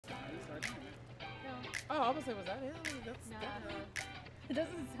I was gonna say, was that it? That's It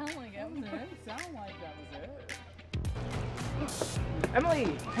doesn't sound like it. It didn't sound like that was it.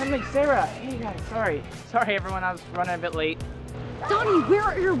 Emily, Sarah. Hey guys, sorry everyone, I was running a bit late. Donnie, where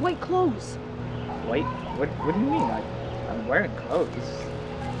are your white clothes? Wait, what do you mean? I'm wearing clothes.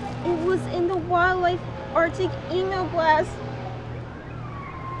 It was in the Wildlife Arctic email blast.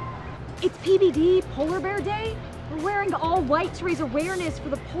 It's PBD, Polar Bear Day. We're wearing all white to raise awareness for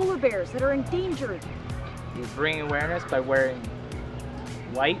the polar bears that are endangered. You bring awareness by wearing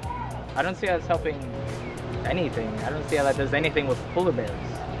white? I don't see how that's helping anything. I don't see how that does anything with polar bears.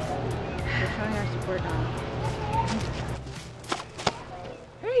 We're showing our support now.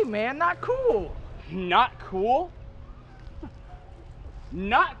 Hey man, not cool. Not cool?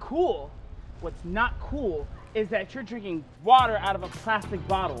 Not cool? What's not cool is that you're drinking water out of a plastic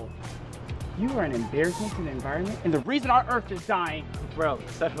bottle. You are an embarrassment to the environment, and the reason our Earth is dying. Bro,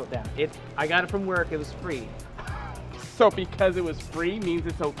 settle down. I got it from work, it was free. So because it was free means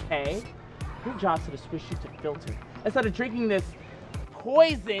it's okay? Your job's to switch you to filter instead of drinking this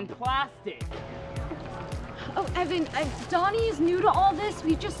poison plastic. Oh, Evan, Donnie is new to all this.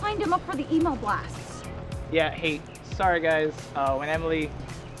 We just signed him up for the email blasts. Yeah, hey, sorry guys. When Emily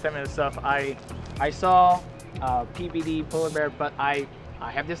sent me the stuff, I saw PBD polar bear, but I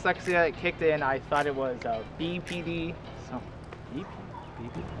have dyslexia that kicked in. I thought it was BPD. So, BPD?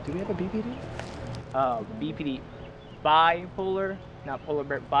 Do we have a BPD? BPD, bipolar, not polar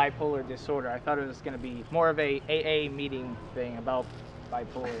bear, bipolar disorder. I thought it was going to be more of a AA meeting thing about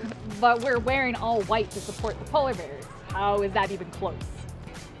bipolar. But we're wearing all white to support the polar bears. How is that even close?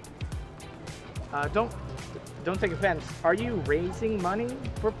 Don't take offense. Are you raising money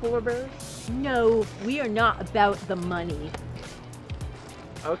for polar bears? No, we are not about the money.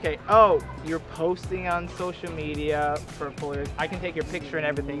 Okay. Oh, you're posting on social media for polar bears. I can take your picture and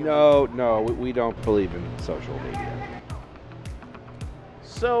everything. No, we don't believe in social media.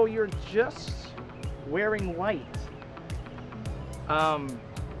 So you're just wearing white.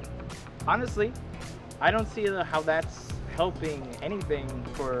 Honestly, I don't see how that's helping anything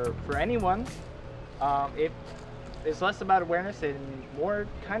for anyone. It's less about awareness and more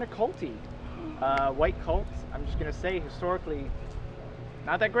kind of culty. White cults, I'm just gonna say, historically,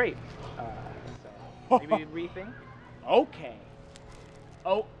 not that great. So maybe you'd rethink. Okay.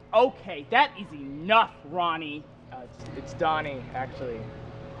 Oh, okay, that is enough, Ronnie. It's Donnie, actually.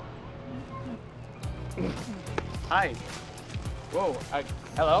 Hi. Whoa.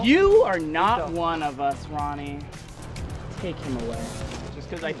 Hello? You are not one of us, Ronnie. Take him away. Just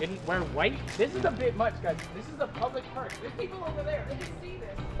because I didn't wear white? This is a bit much, guys. This is a public park. There's people over there. They can see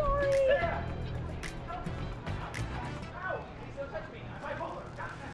this. Sorry. Sarah.